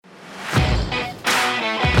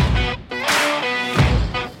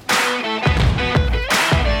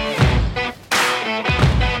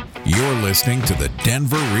listening to the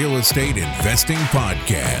Denver Real Estate Investing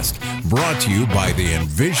Podcast, brought to you by the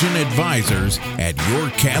Envision Advisors at Your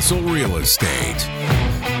Castle Real Estate.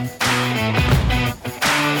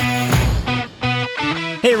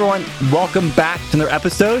 Hey everyone, welcome back to another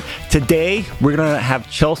episode. Today, we're going to have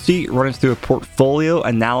Chelsea run us through a portfolio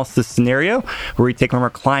analysis scenario where we take one of our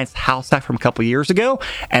clients' house hack from a couple years ago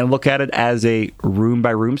and look at it as a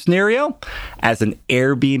room-by-room scenario, as an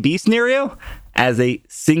Airbnb scenario, as a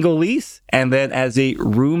single lease, and then as a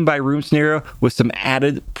room-by-room scenario with some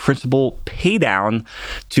added principal pay down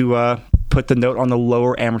to put the note on the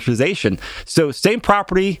lower amortization. So same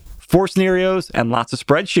property, 4 scenarios, and lots of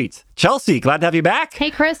spreadsheets. Chelsea, glad to have you back. Hey,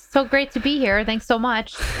 Chris. So great to be here. Thanks so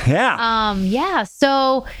much. Yeah.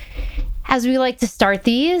 So as we like to start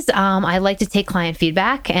these, I like to take client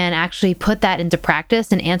feedback and actually put that into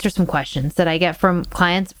practice and answer some questions that I get from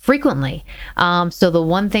clients frequently. So the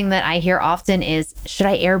one thing that I hear often is, should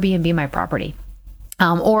I Airbnb my property?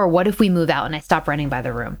 Or what if we move out and I stop renting by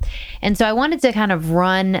the room? And so I wanted to kind of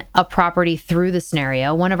run a property through the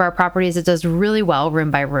scenario, one of our properties that does really well room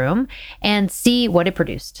by room, and see what it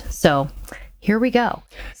produced. So here we go.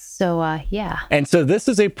 So, yeah. And so this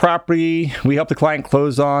is a property we helped the client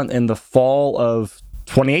close on in the fall of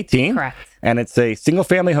 2018. Correct. And it's a single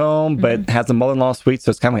family home, but has a mother-in-law suite.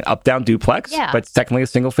 So it's kind of like an up-down duplex, Yeah. but it's technically a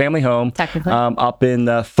single family home. Technically. Up in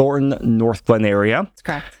the Thornton, North Glen area. That's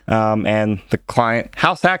correct. And the client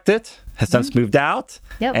house hacked it, has since moved out.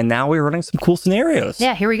 Yep. And now we're running some cool scenarios.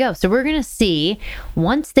 Yeah, here we go. So we're going to see,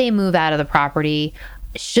 once they move out of the property,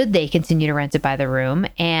 should they continue to rent it by the room?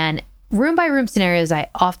 And room by room scenarios I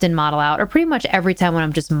often model out, or pretty much every time when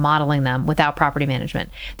I'm just modeling them without property management.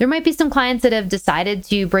 There might be some clients that have decided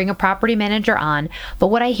to bring a property manager on, but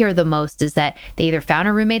what I hear the most is that they either found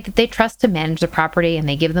a roommate that they trust to manage the property and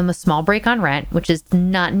they give them a small break on rent, which is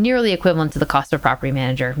not nearly equivalent to the cost of a property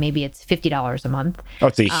manager. Maybe it's $50 a month. Oh,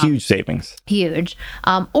 it's a huge savings. Huge.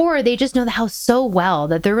 Or they just know the house so well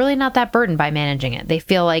that they're really not that burdened by managing it. They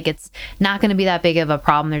feel like it's not going to be that big of a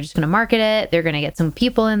problem. They're just going to market it. They're going to get some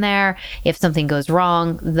people in there. If something goes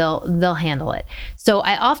wrong, they'll handle it. So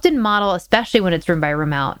I often model, especially when it's room by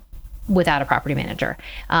room out, without a property manager.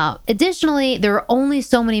 Additionally, there are only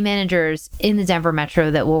so many managers in the Denver metro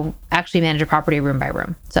that will actually manage a property room by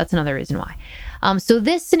room. So that's another reason why. So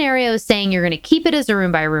this scenario is saying you're going to keep it as a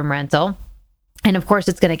room by room rental. And of course,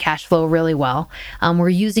 it's going to cash flow really well. We're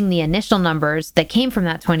using the initial numbers that came from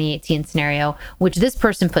that 2018 scenario, which this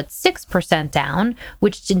person put 6% down,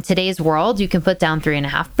 which in today's world, you can put down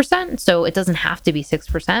 3.5%. So it doesn't have to be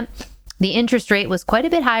 6%. The interest rate was quite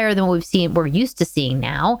a bit higher than what we're used to seeing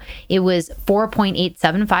now. It was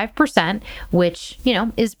 4.875%, which,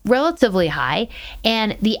 is relatively high.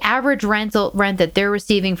 And the average rent that they're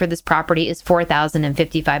receiving for this property is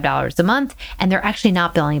 $4,055 a month, and they're actually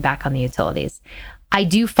not billing back on the utilities. I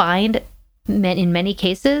do find in many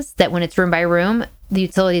cases that when it's room by room, the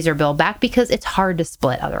utilities are billed back because it's hard to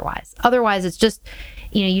split otherwise. Otherwise, it's just,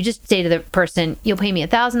 you just say to the person, you'll pay me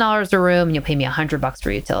 $1,000 a room and you'll pay me $100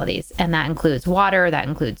 for utilities. And that includes water, that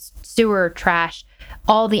includes sewer, trash,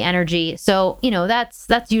 all the energy. So,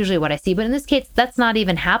 that's usually what I see. But in this case, that's not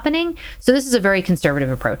even happening. So this is a very conservative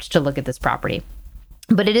approach to look at this property.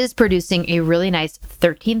 But it is producing a really nice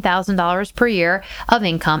 $13,000 per year of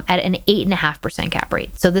income at an 8.5% cap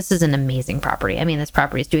rate. So this is an amazing property. I mean, this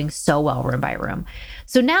property is doing so well room by room.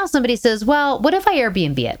 So now somebody says, well, what if I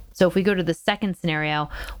Airbnb it? So if we go to the second scenario,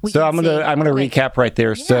 I'm gonna recap right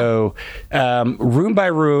there. Yeah. So room by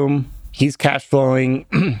room, he's cash flowing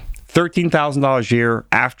 $13,000 a year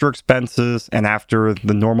after expenses and after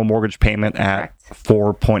the normal mortgage payment at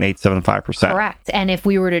 4.875%. Correct. And if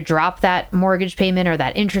we were to drop that mortgage payment or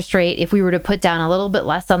that interest rate, if we were to put down a little bit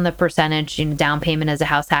less on the percentage, down payment as a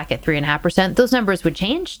house hack at 3.5%, those numbers would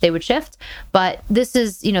change. They would shift. But this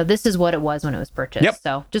is what it was when it was purchased. Yep.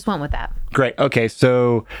 So just went with that. Great. Okay.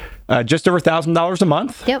 So just over $1,000 a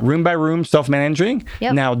month. Yep. Room by room, self-managing.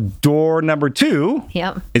 Yep. Now, door number 2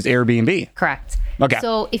 is Airbnb. Correct. Okay.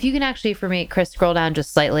 So if you can actually, for me, Chris, scroll down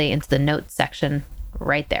just slightly into the notes section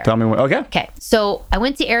right there. Tell me what. Okay. Okay. So I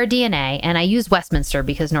went to AirDNA and I used Westminster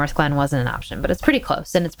because North Glen wasn't an option, but it's pretty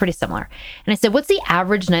close and it's pretty similar. And I said, what's the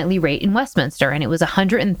average nightly rate in Westminster? And it was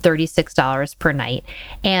 $136 per night.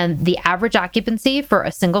 And the average occupancy for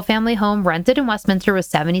a single family home rented in Westminster was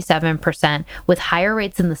 77%, with higher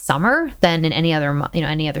rates in the summer than in any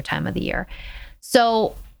other time of the year.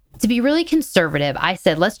 So to be really conservative, I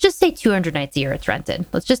said, let's just say 200 nights a year it's rented.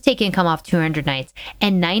 Let's just take income off 200 nights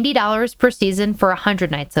and $90 per season for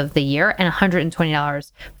 100 nights of the year and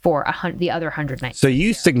 $120 for the other 100 nights. So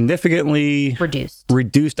you significantly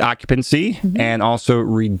reduced occupancy and also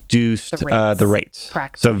reduced the rates.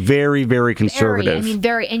 Correct. So very, very conservative.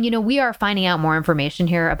 Very. And, we are finding out more information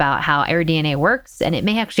here about how AirDNA works, and it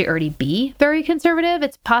may actually already be very conservative.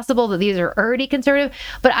 It's possible that these are already conservative,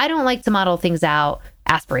 but I don't like to model things out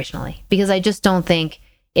aspirationally, because I just don't think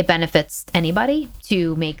it benefits anybody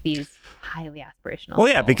to make these highly aspirational. Well,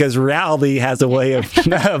 yeah, because reality has a way of,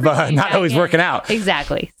 not always working out.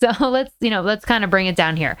 Exactly. So let's kind of bring it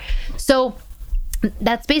down here. So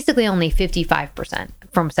that's basically only 55%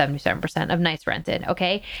 from 77% of nights rented.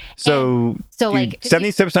 Okay. So like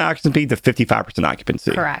 77% occupancy to 55%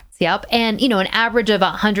 occupancy. Correct. Yep. And, an average of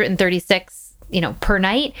 136, per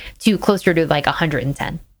night to closer to like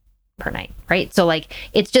 110 per night, right? So like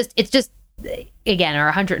it's just again, or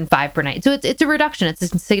 105 per night. So it's a reduction. It's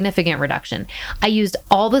a significant reduction. I used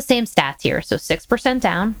all the same stats here. So 6%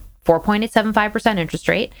 down, 4.875% interest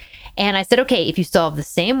rate. And I said, okay, if you still have the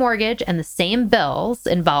same mortgage and the same bills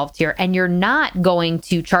involved here, and you're not going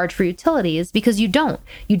to charge for utilities, because you don't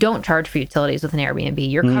charge for utilities with an Airbnb.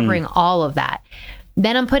 You're covering all of that.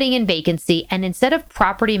 Then I'm putting in vacancy, and instead of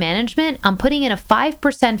property management, I'm putting in a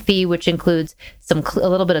 5% fee, which includes a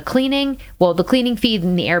little bit of cleaning. Well, the cleaning fee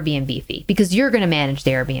and the Airbnb fee, because you're going to manage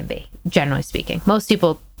the Airbnb, generally speaking. Most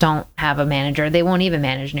people don't have a manager. They won't even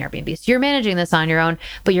manage an Airbnb. So you're managing this on your own,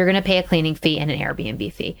 but you're going to pay a cleaning fee and an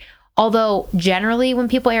Airbnb fee. Although generally when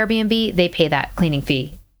people Airbnb, they pay that cleaning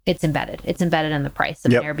fee. It's embedded in the price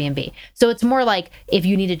of an Airbnb. So it's more like if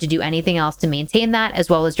you needed to do anything else to maintain that, as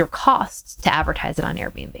well as your costs to advertise it on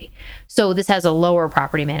Airbnb. So this has a lower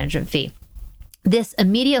property management fee. This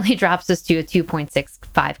immediately drops us to a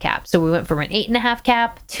 2.65 cap. So we went from an 8.5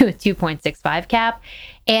 cap to a 2.65 cap,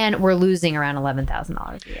 and we're losing around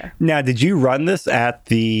 $11,000 a year. Now, did you run this at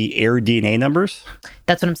the AirDNA numbers?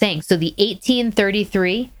 That's what I'm saying. So the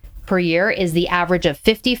 1833 per year is the average of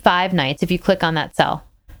 55 nights. If you click on that cell.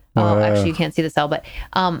 Actually, you can't see the cell, but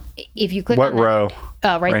if you click what on that, row?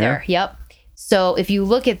 Right there. Here? Yep. So if you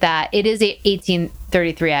look at that, it is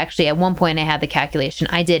 1833. Actually, at one point I had the calculation.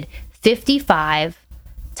 I did 55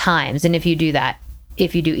 times. And if you do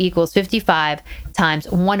equals 55 times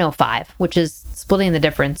 105, which is splitting the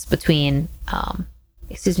difference between,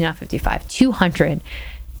 200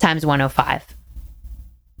 times 105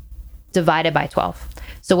 divided by 12.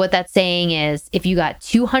 So what that's saying is if you got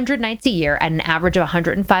 200 nights a year at an average of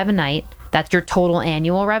 105 a night, that's your total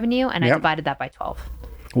annual revenue. And I divided that by 12.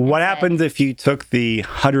 What happens if you took the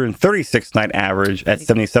 136 night average at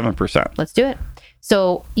 77%? Let's do it.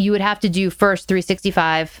 So you would have to do first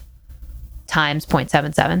 365 times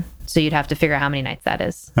 0.77. So you'd have to figure out how many nights that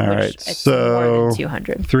is. All right. So more than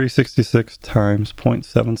 200. 366 times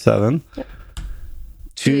 0.77. Yep.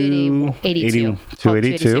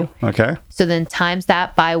 282. Okay. So then times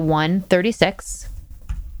that by 136,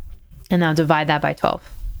 and now divide that by 12.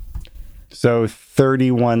 So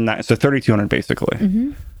 3,200 basically.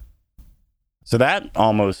 Mm-hmm. So that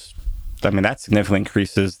that significantly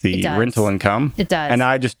increases the rental income. It does. And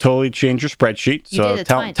I just totally changed your spreadsheet. So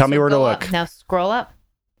tell me where to look. Now scroll up.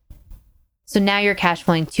 So now you're cash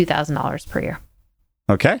flowing $2,000 per year.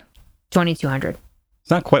 Okay. 2,200. It's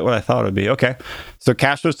not quite what I thought it would be. Okay. So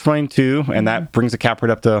cash flow's 22, and that brings the cap rate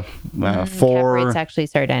up to 4. Cap rate's actually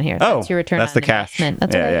started down here. That's your return that's on the cash. Investment.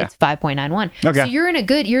 That's okay. It's 5.91. Okay. So you're in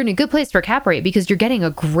a good place for cap rate, because you're getting a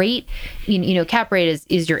great, cap rate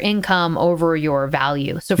is your income over your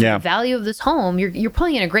value. So for the value of this home, you're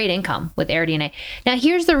pulling in a great income with AirDNA. Now,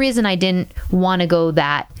 here's the reason I didn't want to go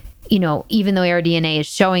that, even though AirDNA is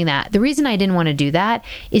showing that, the reason I didn't want to do that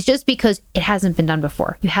is just because it hasn't been done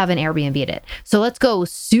before. You haven't Airbnb'd it. So let's go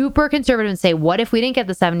super conservative and say, what if we didn't get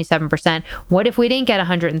the 77%? What if we didn't get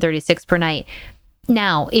 136 per night?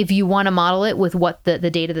 Now, if you want to model it with what the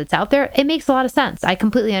data that's out there, it makes a lot of sense. I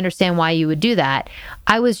completely understand why you would do that.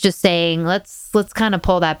 I was just saying, let's kind of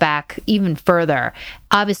pull that back even further.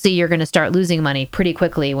 Obviously, you're going to start losing money pretty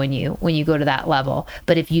quickly when you go to that level.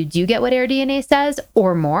 But if you do get what AirDNA says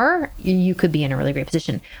or more, you could be in a really great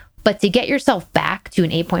position. But to get yourself back to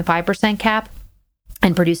an 8.5% cap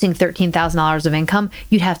and producing $13,000 of income,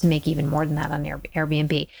 you'd have to make even more than that on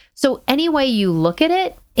Airbnb. So any way you look at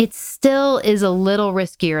it, it still is a little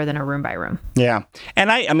riskier than a room by room. Yeah. And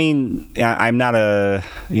I'm not an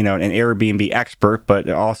Airbnb expert, but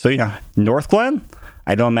also, North Glen,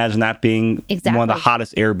 I don't imagine that being one of the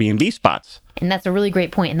hottest Airbnb spots. And that's a really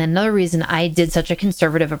great point. And then another reason I took such a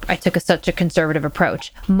conservative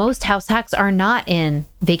approach. Most house hacks are not in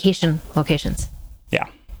vacation locations. Yeah.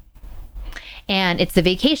 And it's the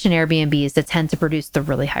vacation Airbnbs that tend to produce the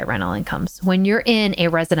really high rental incomes. When you're in a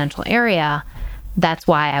residential area, that's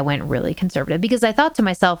why I went really conservative, because I thought to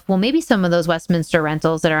myself, well, maybe some of those Westminster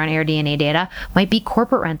rentals that are on AirDNA data might be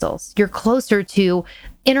corporate rentals. You're closer to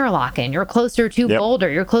Interlaken, you're closer to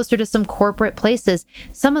Boulder, you're closer to some corporate places.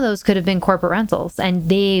 Some of those could have been corporate rentals, and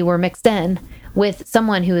they were mixed in with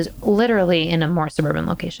someone who is literally in a more suburban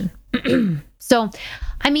location. So,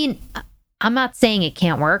 I mean, I'm not saying it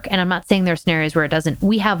can't work, and I'm not saying there are scenarios where it doesn't.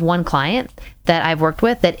 We have one client that I've worked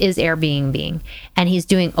with that is Airbnb, and he's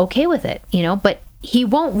doing okay with it, but he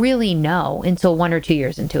won't really know until 1 or 2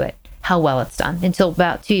 years into it how well it's done, until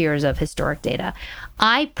about 2 years of historic data.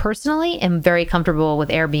 I personally am very comfortable with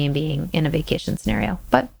Airbnb in a vacation scenario,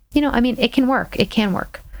 but it can work. It can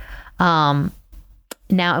work. Now,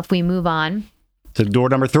 if we move on to door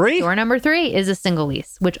number 3. Door number 3 is a single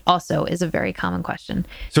lease, which also is a very common question.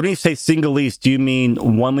 So when you say single lease, do you mean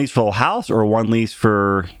one lease for the whole house, or one lease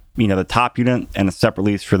for, the top unit and a separate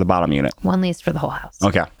lease for the bottom unit? One lease for the whole house.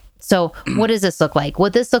 Okay. So what does this look like?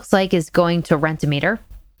 What this looks like is going to Rent-A-Meter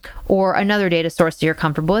or another data source that you're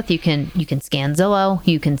comfortable with. You can scan Zillow,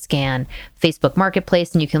 you can scan Facebook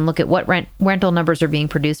Marketplace, and you can look at what rental numbers are being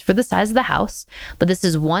produced for the size of the house. But this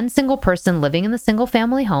is one single person living in the single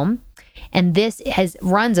family home. And this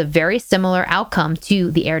runs a very similar outcome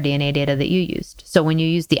to the AirDNA data that you used. So when you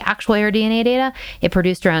use the actual AirDNA data, it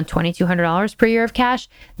produced around $2,200 per year of cash.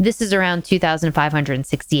 This is around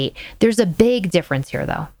 $2,568. There's a big difference here,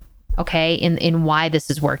 though, okay, in why this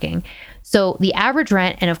is working. So the average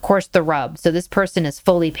rent, and of course the rub. So this person is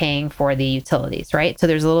fully paying for the utilities, right? So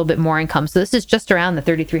there's a little bit more income. So this is just around the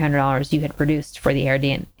 $3,300 you had produced for the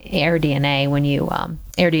AirDNA when you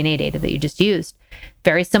AirDNA data that you just used.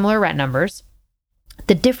 Very similar rent numbers.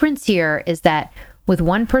 The difference here is that with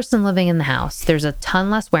one person living in the house, there's a ton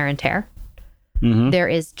less wear and tear. Mm-hmm. There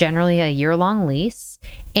is generally a year-long lease,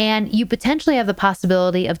 and you potentially have the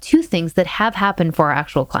possibility of 2 things that have happened for our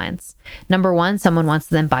actual clients. Number 1, someone wants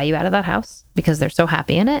to then buy you out of that house because they're so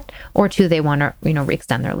happy in it, or 2, they want to,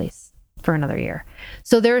 re-extend their lease for another year.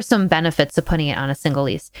 So there are some benefits to putting it on a single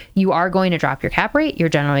lease. You are going to drop your cap rate. You're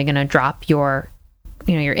generally going to drop your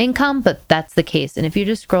income, but that's the case. And if you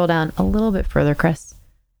just scroll down a little bit further, Chris,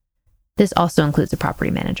 this also includes a property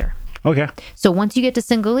manager. Okay. So once you get to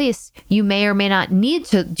single lease, you may or may not need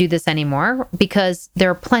to do this anymore, because there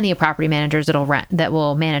are plenty of property managers that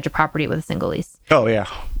will manage a property with a single lease. Oh, yeah.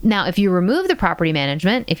 Now, if you remove the property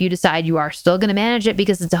management, if you decide you are still going to manage it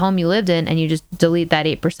because it's a home you lived in, and you just delete that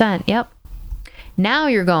 8%, yep. Now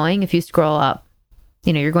you're going, if you scroll up,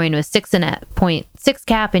 you're going to a 6.6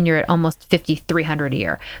 cap, and you're at almost $5,300 a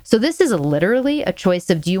year. So this is literally a choice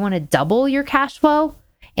of, do you want to double your cash flow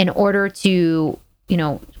in order to,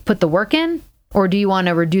 put the work in, or do you want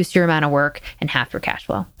to reduce your amount of work and half your cash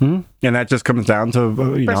flow? Mm-hmm. And that just comes down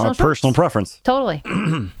to, personal preference. Totally.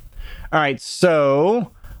 All right.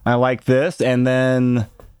 So I like this. And then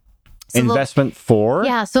investment 4.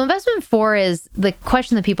 Yeah. So investment 4 is the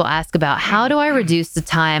question that people ask about: how do I reduce the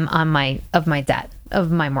time of my debt, of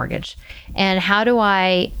my mortgage? And how do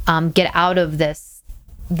I get out of this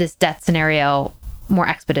debt scenario more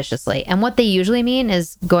expeditiously? And what they usually mean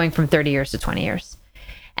is going from 30 years to 20 years.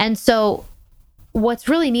 And so what's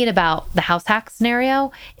really neat about the house hack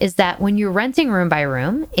scenario is that when you're renting room by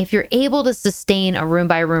room, if you're able to sustain a room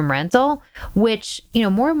by room rental, which,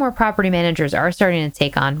 more and more property managers are starting to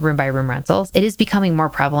take on room by room rentals, it is becoming more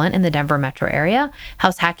prevalent in the Denver metro area.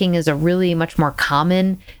 House hacking is a really much more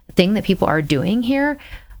common thing that people are doing here.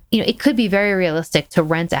 It could be very realistic to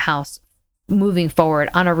rent a house moving forward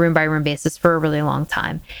on a room by room basis for a really long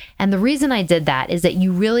time. And the reason I did that is that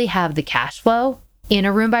you really have the cash flow in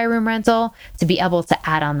a room by room rental to be able to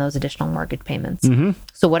add on those additional mortgage payments. Mm-hmm.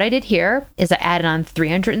 So what I did here is I added on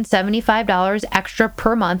 $375 extra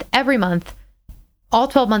per month, every month, all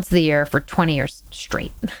 12 months of the year for 20 years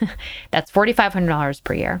straight. That's $4,500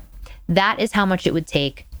 per year. That is how much it would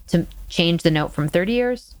take to change the note from 30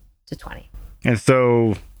 years to 20. And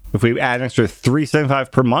so if we add an extra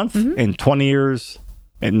 $375 per month in 20 years,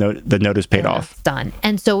 and the note is paid off. It's done.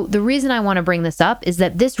 And so the reason I want to bring this up is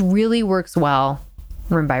that this really works well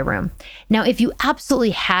room by room. Now, if you absolutely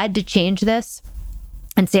had to change this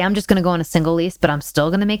and say, I'm just going to go on a single lease, but I'm still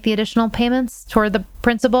going to make the additional payments toward the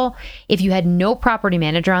principal, if you had no property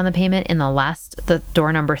manager on the payment in the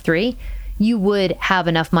door number 3, you would have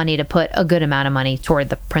enough money to put a good amount of money toward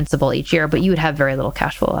the principal each year, but you would have very little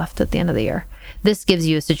cash flow left at the end of the year. This gives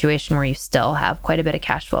you a situation where you still have quite a bit of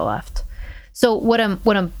cash flow left. So what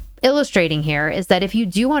I'm illustrating here is that if you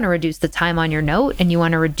do want to reduce the time on your note and you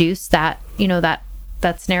want to reduce that,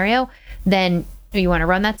 that scenario, then you want to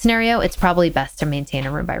run that scenario, it's probably best to maintain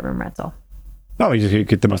a room by room rental. Oh, you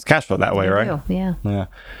get the most cash flow that way, right? Yeah. Yeah.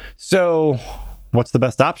 So, what's the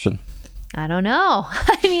best option? I don't know.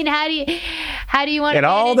 I mean, how do you want to It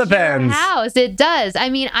all manage your depends. house? It does. I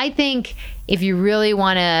mean, I think if you really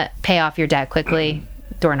want to pay off your debt quickly,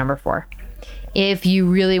 door number 4. If you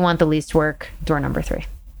really want the least work, door number 3.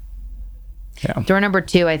 Yeah. Door number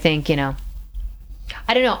 2, I think, I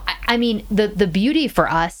don't know. I mean, the beauty for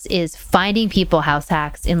us is finding people house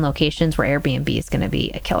hacks in locations where Airbnb is going to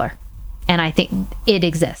be a killer. And I think it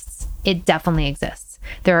exists. It definitely exists.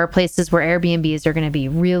 There are places where Airbnbs are going to be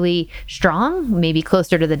really strong, maybe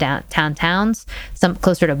closer to the downtown towns, some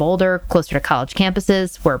closer to Boulder, closer to college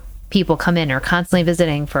campuses where people come in or are constantly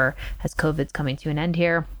visiting as COVID's coming to an end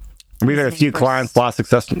here. We've had a few clients, a lot of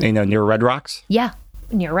success, near Red Rocks. Yeah.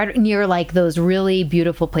 Near like those really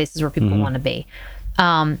beautiful places where people want to be.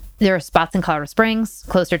 There are spots in Colorado Springs,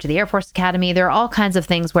 closer to the Air Force Academy. There are all kinds of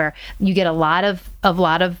things where you get a lot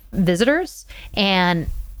of visitors, and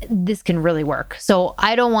this can really work. So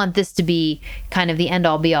I don't want this to be kind of the end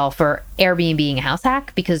all be all for Airbnb being a house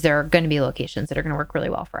hack, because there are going to be locations that are going to work really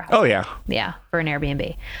well for a house. Oh yeah. Yeah, for an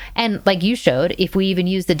Airbnb. And like you showed, if we even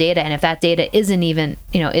use the data, and if that data isn't even,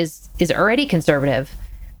 is already conservative,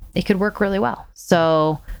 it could work really well.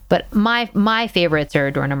 So, but my favorites are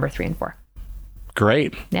door number 3 and 4.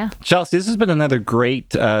 Great. Yeah. Chelsea, this has been another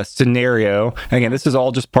great scenario. Again, this is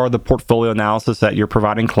all just part of the portfolio analysis that you're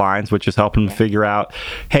providing clients, which is helping them figure out,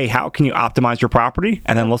 hey, how can you optimize your property?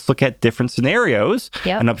 And then let's look at different scenarios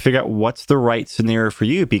and figure out what's the right scenario for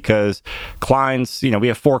you, because clients, we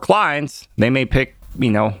have 4 clients. They may pick,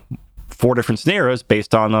 4 different scenarios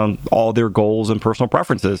based on all their goals and personal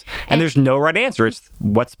preferences. And there's no right answer. It's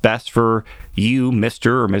what's best for you, Mr.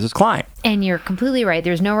 or Mrs. Client. And you're completely right.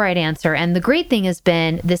 There's no right answer. And the great thing has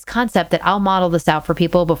been this concept that I'll model this out for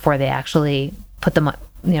people before they actually put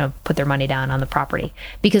their money down on the property.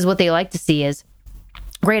 Because what they like to see is,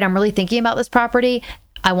 great, I'm really thinking about this property.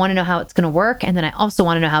 I want to know how it's going to work. And then I also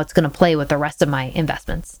want to know how it's going to play with the rest of my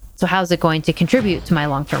investments. So how's it going to contribute to my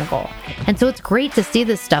long-term goal? And so it's great to see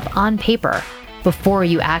this stuff on paper before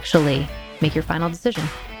you actually make your final decision.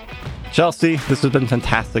 Chelsea, this has been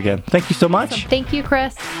fantastic again. Thank you so much. Awesome. Thank you,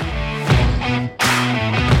 Chris.